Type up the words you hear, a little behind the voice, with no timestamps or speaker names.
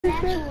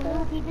actual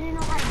noob. He didn't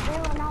know how to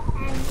drill and all,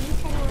 and he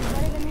said he was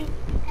better than me.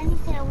 And he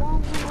said,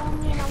 1v1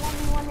 me, and I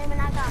 1v1 him,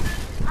 and I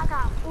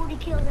got 40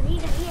 kills, and he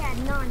had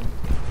none.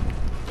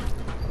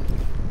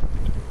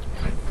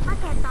 I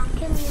kept on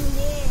killing him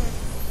there.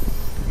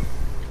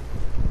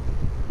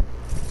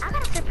 I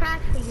got a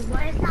surprise for you,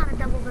 but it's not a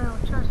double barrel,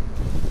 trust me.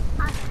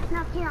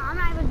 No, you know, I'm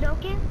not even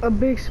joking. A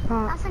big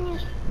spot. I'll send you.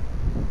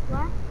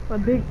 What? A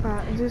big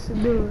pot, just to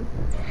do it.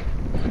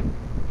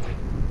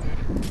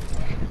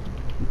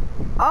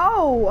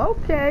 Oh,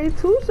 okay,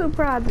 2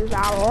 surprises.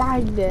 I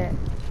like that.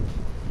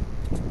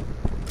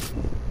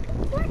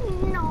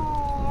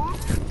 No.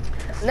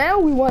 Now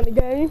we won the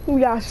game.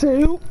 We got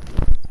Shield.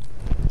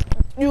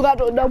 You got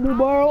your double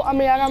barrel. I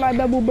mean, I got my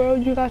double barrel.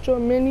 You got your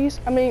minis.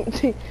 I mean,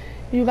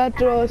 you got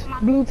your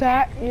blue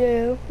tack.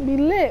 Yeah, we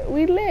lit.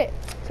 We lit.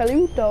 Tell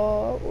you,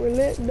 dog. We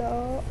lit,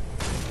 dog.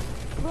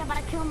 We're about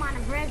to kill him on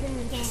the bread in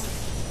the game.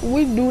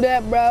 We do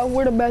that, bro.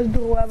 We're the best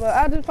duo ever.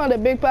 I just found a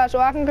big pot, so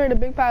I can carry the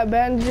big pot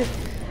bandages,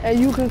 and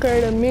you can carry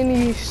the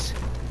minis.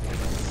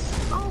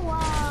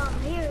 Oh,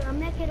 here, I'll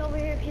make it over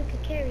here if you can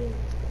carry it.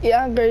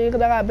 Yeah, I can carry it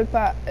because I got a big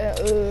pot.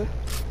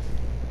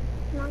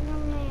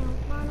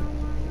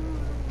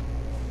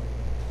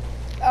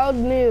 Out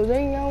the nails,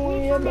 ain't got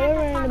one yet, but I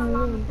ran the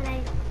moon.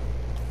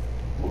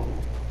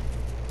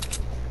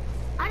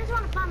 I just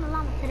want to find the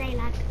llama today,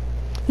 like.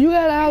 You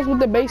got a house with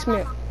the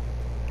basement.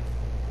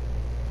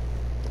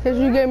 Cause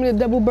you gave me the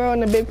double barrel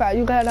and the big pot.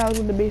 You got a house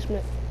with the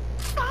basement.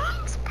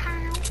 Thanks,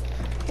 pal.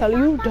 Tell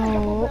you,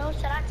 dog.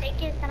 Should I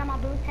take it instead of my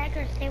blue tech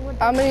or stay with?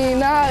 I mean,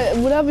 nah.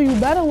 Whatever you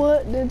better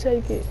with, then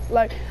take it.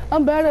 Like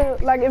I'm better.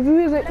 Like if we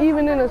wasn't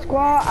even in a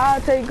squad,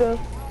 I'll take a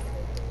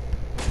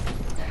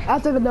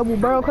double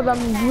barrel because I'm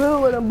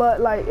good with them.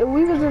 But like if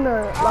we was in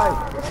a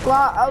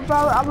squad, I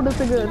would have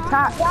taken a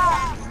attack.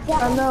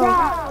 I know.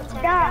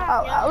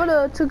 I would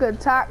have took a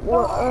attack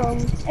with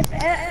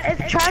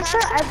If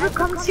Trevor ever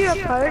comes to your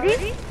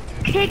party,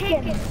 kick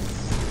him.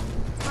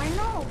 I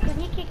know, cause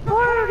he kicked the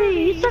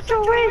party. He's such a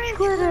rage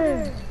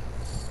quitter.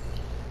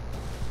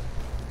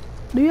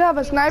 Do you have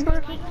a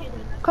sniper?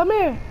 Come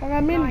here. I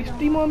got minis.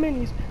 3 more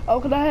minis.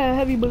 Oh, cause I had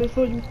heavy bullets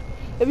for you.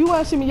 If you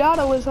want to see me,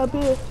 y'all it's up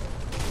here.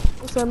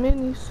 It's some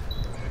minis.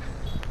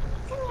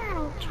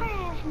 Semi-auto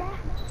trash, man.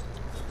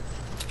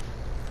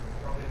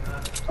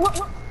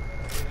 What?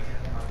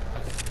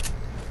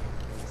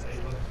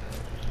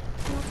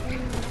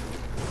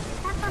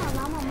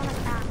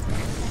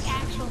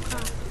 Actual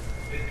stuff.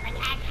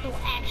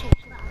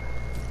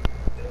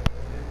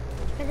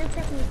 Because it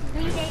took me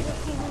 3 days of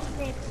season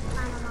 6 to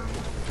find a llama.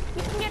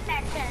 You can get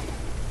that chest.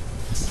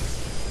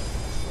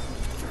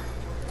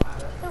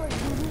 So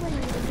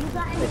you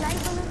got any light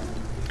bullets?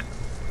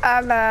 I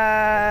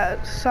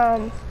got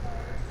some.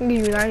 I'll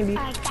give you 90.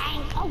 Dang.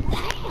 Oh,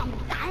 damn.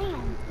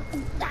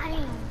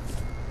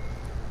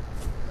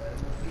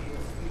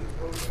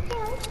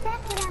 Yeah, let's back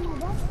to that,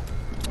 bro.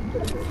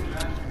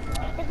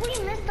 If we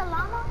miss the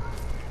llama,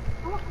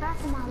 I'm gonna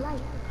fast in my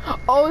life.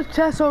 Oh, it's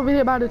chest over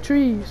here by the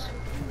trees.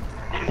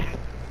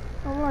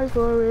 I'm like,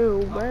 for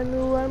real, brand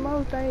new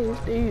Mustang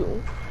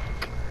steel.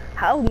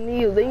 How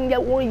many? They ain't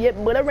got one yet,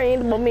 but I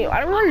ran the meal.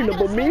 I ran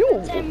the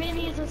meal. 10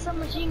 minis and some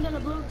machine gun, a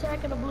blue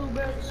tack, and a blue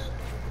burst.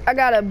 I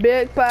got a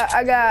big pot.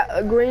 I got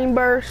a green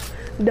burst,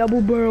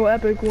 double barrel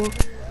epic one,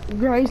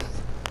 green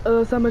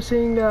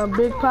submachine gun,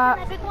 big pot,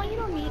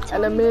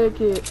 and a med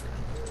kit.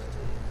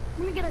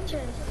 Let me get a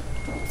chest.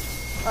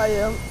 Oh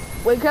yeah.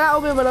 Wait, can I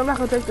open it? But I'm not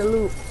gonna take the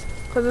loot.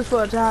 Cause it's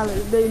for a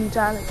challenge, daily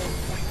challenge.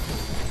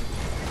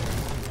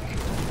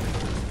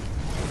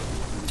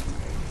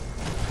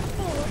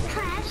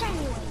 Trash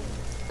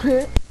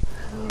anyway.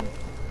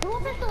 Dual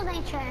pistols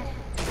ain't trash.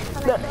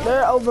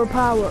 They're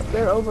overpowered.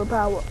 They're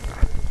overpowered.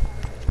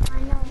 I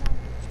know.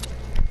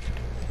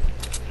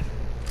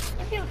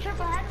 If you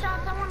triple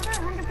headshot someone, they're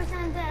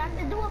 100% dead.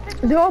 The dual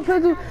pistol. Dual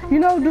pistol, you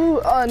know,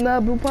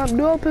 blue pump.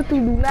 Dual pistol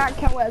do not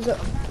count as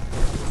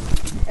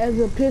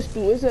a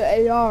pistol. It's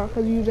an AR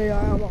because you use AR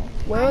ammo.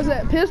 Well, it's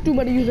a pistol,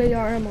 but you use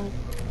AR ammo.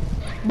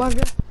 But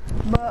dual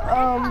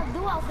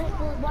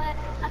pistol, but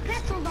a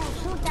pistol don't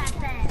shoot that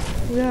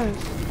fast. yes.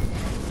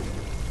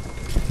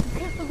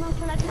 Pistol don't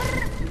shoot like.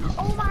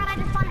 Oh my god! I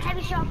just found a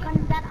heavy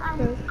shotgun that I'm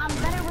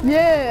better with.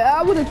 Yeah,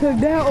 I would have took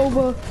that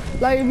over.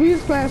 Like if we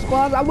was playing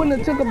squads, I wouldn't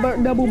have took a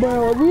double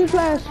barrel. If we was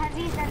playing,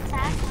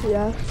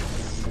 yeah,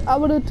 I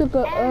would have took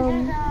a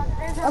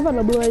I'm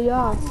gonna blow it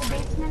off.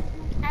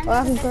 Oh,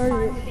 I can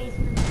carry it.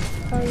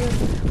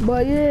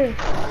 But yeah,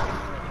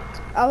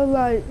 I was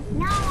like.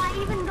 Now I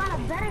even got a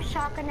better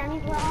shotgun. That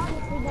means we're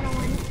obviously gonna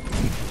win.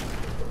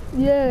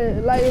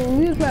 Yeah, like if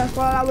we was playing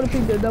squad, I would have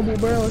picked a double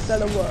barrel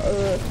instead of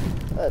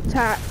a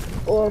tack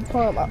or a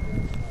pump.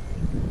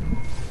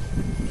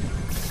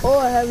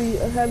 Or a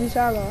heavy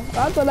shotgun.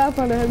 I thought I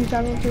found a heavy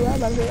shotgun too. I was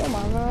about to say, oh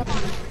my god.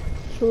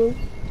 True.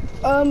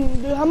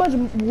 Dude, how much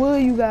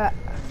wood you got?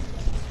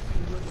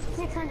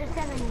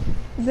 670.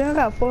 Then I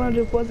got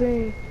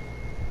 414.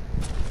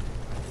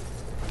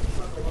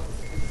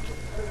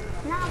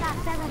 Now I got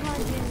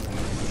 700.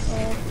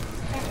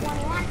 That's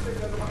 21.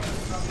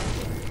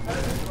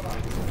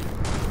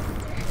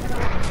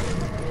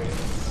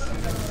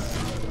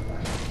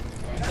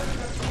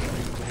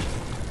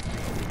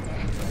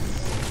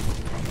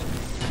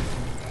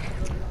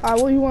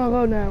 Alright, where you wanna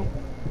go now?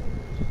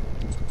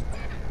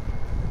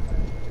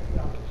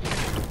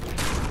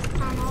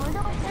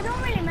 It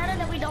don't really matter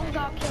that we don't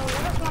got killed.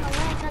 I just wanna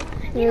win because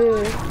Yeah. you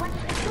know what?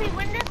 If we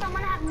win this, I'm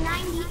gonna have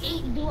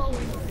 98 duo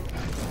wins.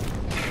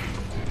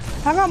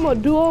 I got more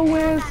duo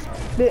wins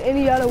than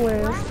any other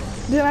wins.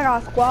 Then I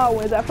got squad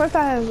wins. At first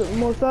I had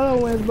more solo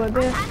wins, but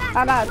then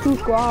I got 2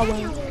 squad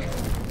wins.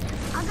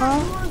 Huh?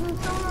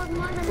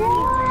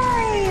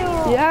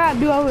 Yeah, I got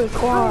duo and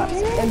squads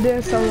and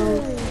then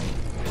solos.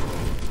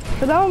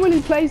 Cause I don't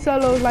really play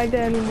solos like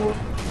that anymore.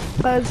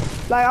 Cause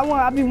like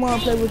I be wanna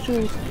play with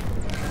you.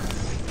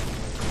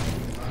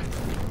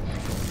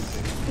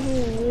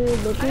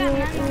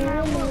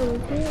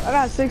 I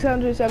got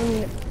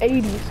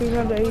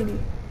 680.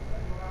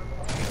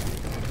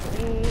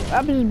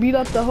 I just beat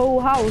up the whole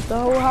house. The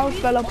whole house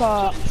fell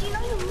apart. You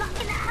know you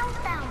knocking the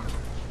house down.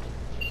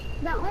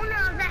 The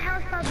owner of that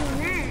house probably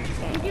mad.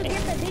 Did you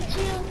get the big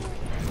shield?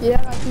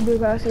 Yeah, I got 2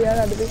 big houses. Yeah, I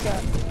got the big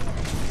house.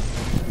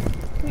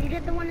 Did you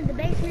get the one in the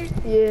basement?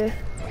 Yeah.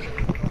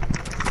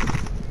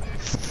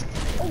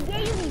 Oh yeah,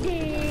 you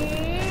did.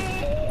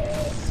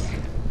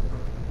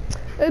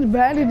 There's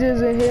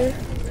bandages in here.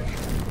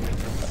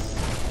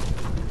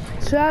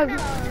 Should I?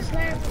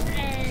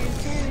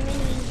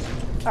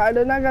 Alright,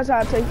 then I guess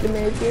I'll take the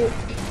med kit.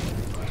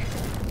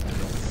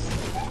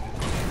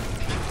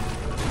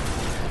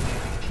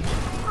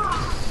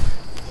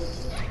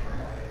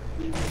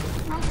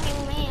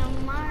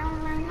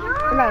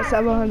 I got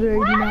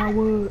 789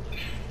 wood.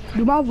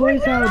 Do my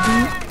voice sound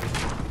deep?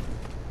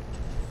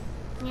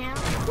 Yeah.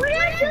 What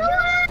are you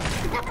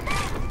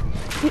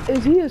doing?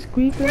 Is he a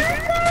squeaker?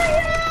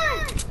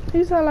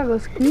 He sound like a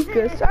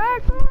squeaker.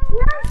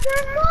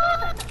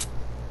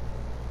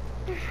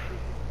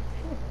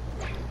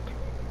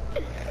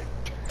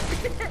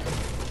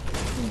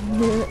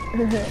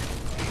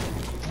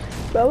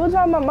 But what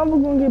time my mama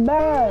gonna get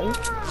back?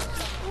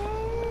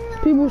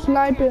 People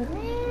sniping.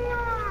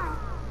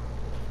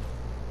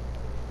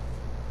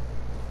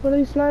 Where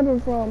they sniping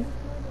from?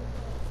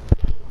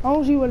 I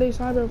don't see where they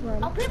sniping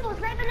from. Oh, people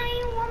sniping at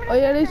you? Oh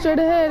yeah, they straight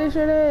ahead.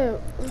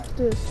 What's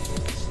this?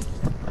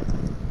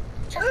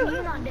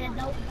 You're not dead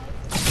though.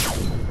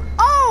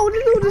 Oh,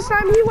 this dude just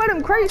sniped me. Where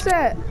them crates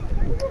at?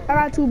 I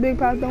got 2 big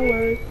pots. Don't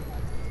worry.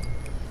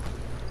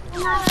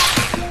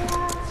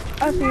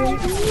 I see him.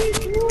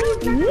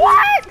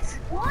 What?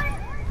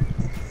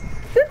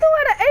 This dude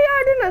had an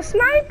AR than a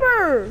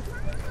sniper.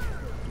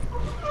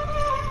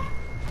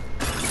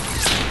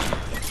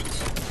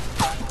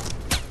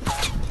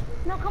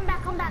 No, come back.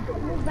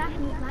 Move back.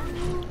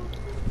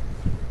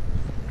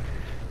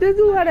 This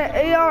dude had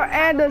an AR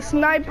and a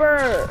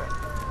sniper.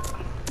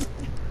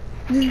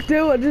 Just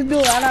do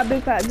it. I got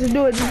big pot. Just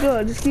do it.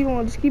 Just keep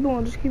on.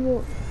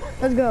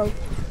 Let's go.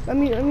 Let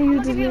me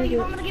use this. I'm gonna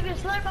give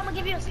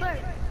you a slurp.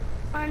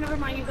 Alright, never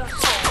mind, you go. And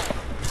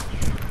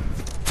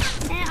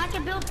I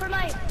can build for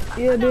life.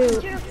 Yeah,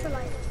 dude.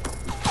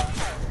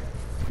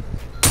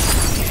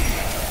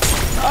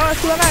 Oh,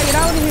 so I gotta get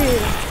out of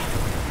here.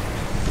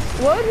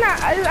 Well,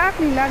 it's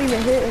actually not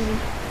even hitting me.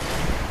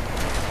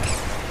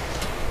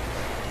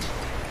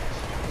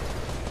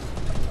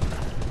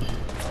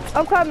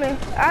 I'm coming.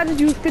 I just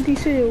used 50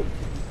 shield.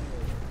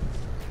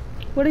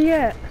 Where are you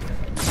at?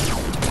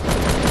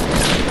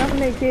 Nothing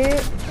there,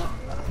 kid.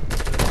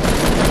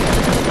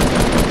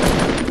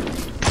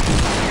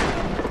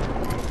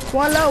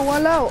 One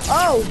low.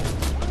 Oh!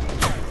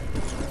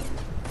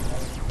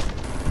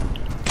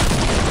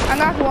 I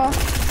knocked one.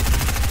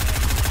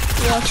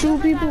 Yeah, 2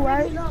 people,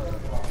 right?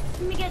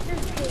 Let me get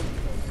this kid.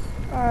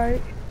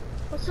 Alright.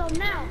 What's up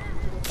now?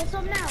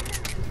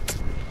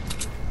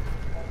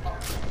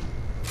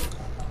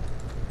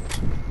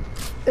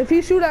 If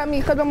he shoot at me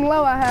because I'm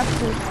low, I have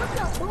to.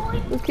 What's up,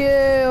 boy?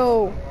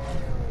 Kill.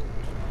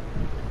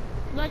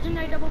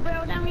 Legendary double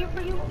barrel down here for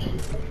you.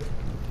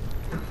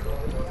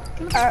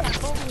 Oh!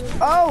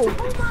 Oh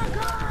my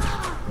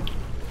god!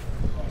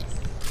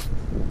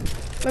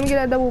 Let me get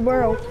that double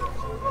barrel.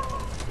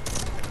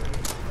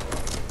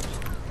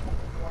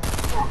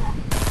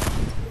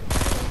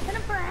 Hit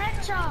him for a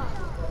headshot.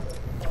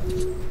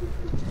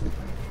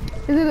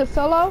 Is it a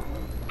solo?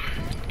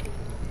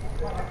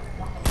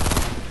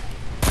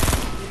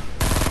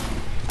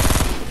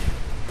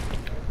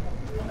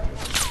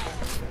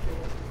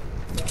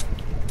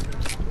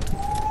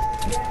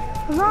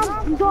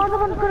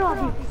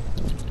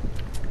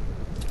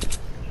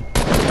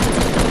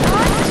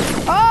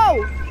 Oh!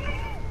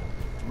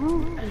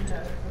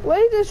 Where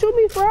did you shoot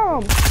me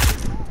from?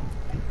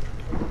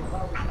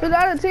 There's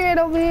other teammate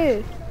over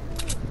here.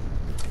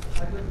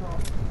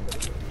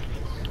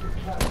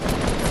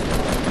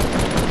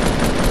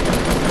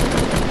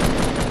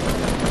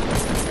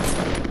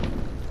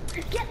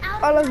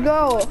 Oh, let's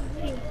go.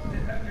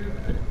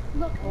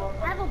 Look,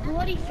 I have a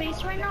bloody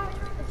face right now.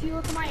 If you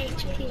look at my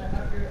HP.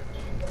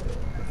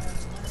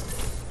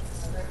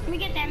 Let me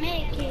get that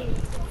med kid.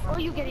 Oh,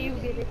 you get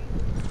it.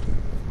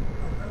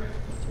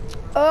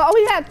 Oh,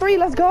 he had 3.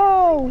 Let's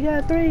go. He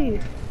had 3.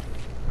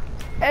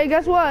 Hey,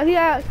 guess what?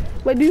 Wait,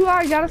 do you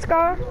already got a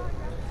scar?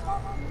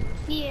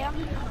 Yeah.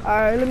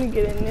 Alright, let me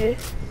get in there.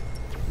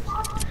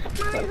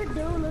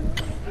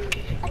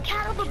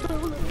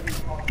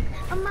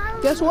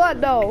 Guess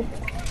what though?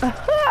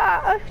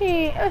 A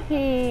hint.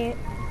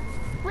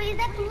 Wait, is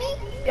that for me?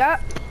 Yeah.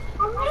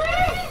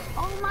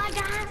 Oh my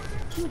god,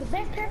 you the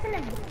best person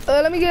ever.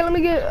 Let me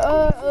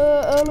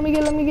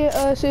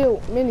get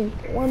shield. Mini.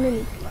 1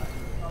 minute.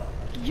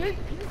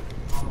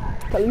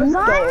 Please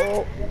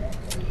go.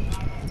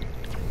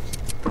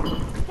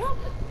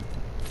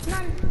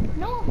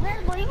 No,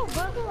 boy, you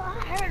burglar. I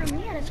heard him.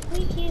 He had a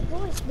squeaky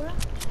voice, bro.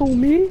 Who,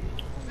 me?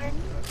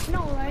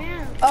 No, I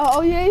am.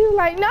 Oh yeah, he was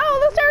like, no,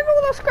 the circle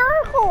with a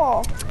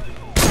circle.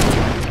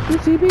 You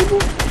see people?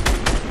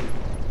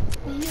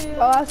 Yeah.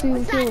 Oh, I see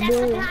him too, And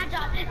dude. I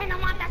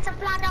want that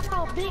supply drop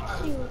for a big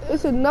shield.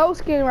 It's a no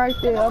skin right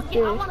there, up I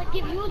there. want to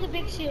give you the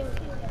big shield.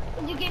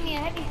 And you give me a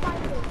heavy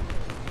sniper.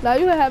 Now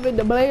you have it,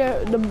 the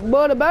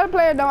better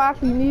player don't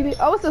actually need it.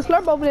 Oh, it's a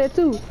slurp over there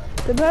too.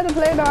 The better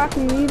player don't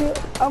actually need it.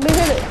 Oh, get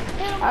hit it.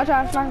 I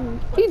try to snipe him.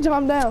 He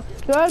jumped down.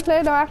 The other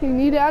player don't actually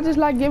need it. I just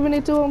like giving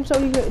it to him so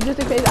he could, just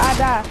in case I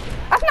die.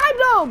 I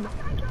sniped him!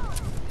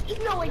 There's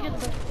no way you're the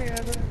best player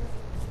ever.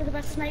 You're the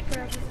best sniper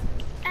ever.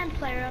 And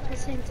player at the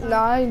same time.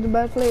 Nah, I ain't the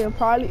best player.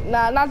 Probably.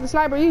 Nah, not the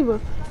sniper either.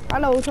 I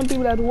know some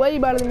people that's way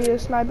better than me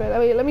at sniper.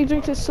 Wait, let me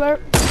drink this slurp.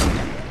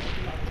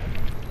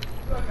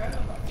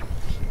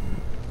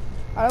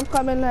 I'm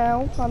coming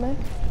now. I'm coming.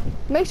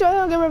 Make sure he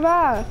don't get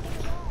revived.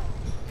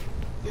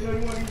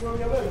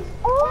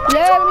 Oh my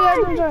Yeah, God. let me have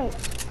some drink.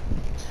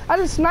 I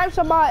just sniped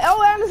somebody.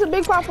 Oh, and it's a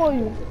big pop for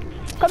you.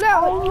 Come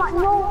down. Oh my,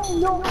 no.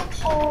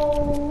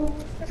 Oh.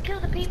 Let's kill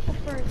the people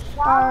first.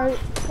 Alright.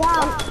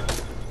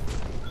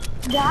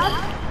 Dad.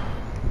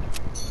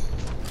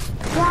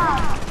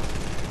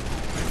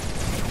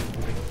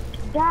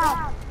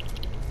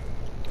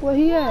 Where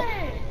he at?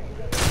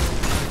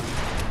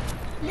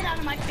 Get out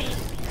of my face.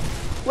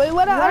 Wait,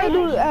 what I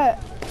do at?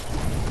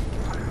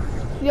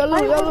 Yo,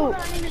 loot.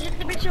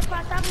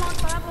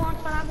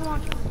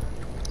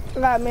 I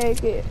gotta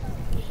make it.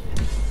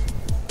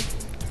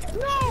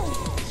 No!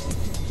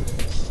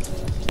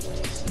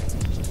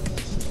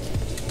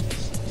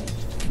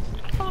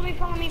 Follow me.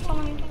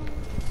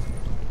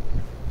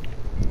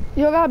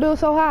 You don't gotta build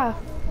so high.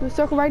 The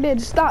circle right there.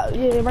 Just stop.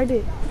 Yeah, right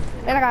there.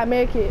 And I gotta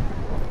make it.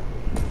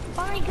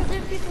 Fine, because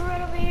there's people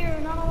right over here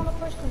and I don't want to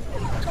push them.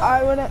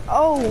 Alright, well then.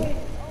 Oh.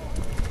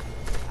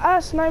 I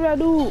sniped that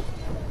dude.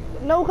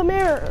 No, come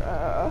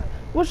here.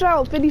 What's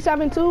your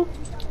 57 too?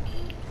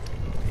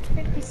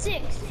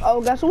 56.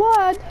 Oh, guess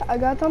what? I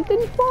got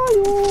something for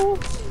you.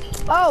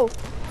 Oh.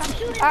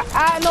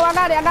 I know I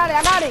got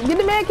it. Get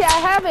the man kit. I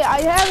have it.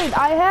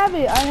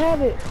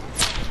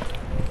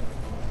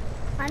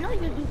 I know you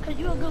do because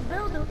you're a good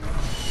builder.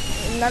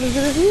 Not as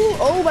good as you.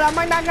 Oh, but I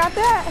might not got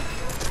that.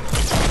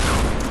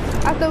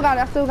 I still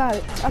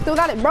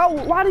got it.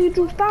 Bro, why did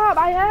you stop?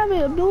 I have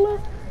it, Abdullah.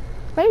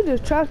 Maybe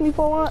just trust me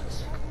for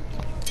once.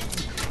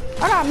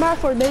 I got math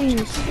for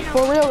days.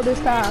 For real this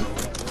time.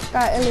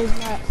 Got endless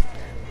math.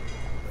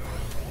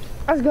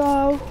 Let's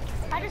go.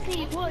 I just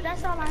need wood.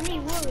 That's all I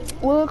need, wood.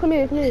 Wood, come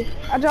here.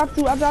 I dropped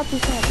you some.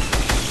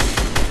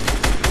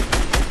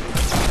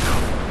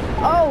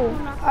 Oh,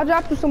 I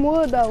dropped you some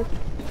wood though.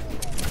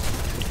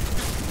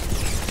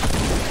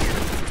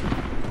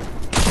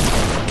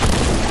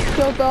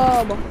 Killed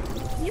them.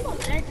 You a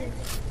legend.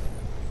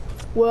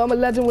 Well, I'm a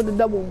legend with the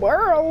double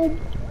barrel.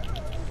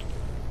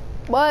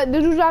 But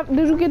did you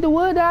get the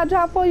wood that I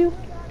dropped for you?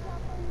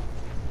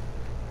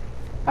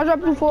 I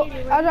dropped you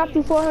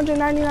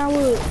 499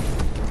 wood.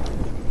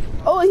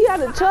 Oh, he had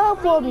a tub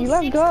for me.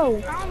 Let's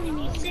go. I only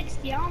need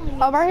 60.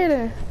 Oh, right here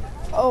then.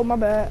 Oh, my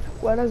bad.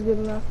 Well, that's good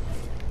enough.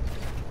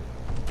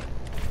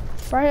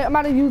 Right here, I'm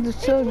about to use the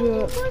chug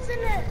jug.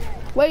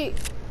 Wait.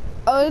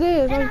 Oh, it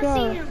is. Let's go.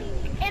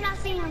 And I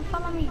see him.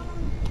 Follow me.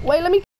 Wait, let me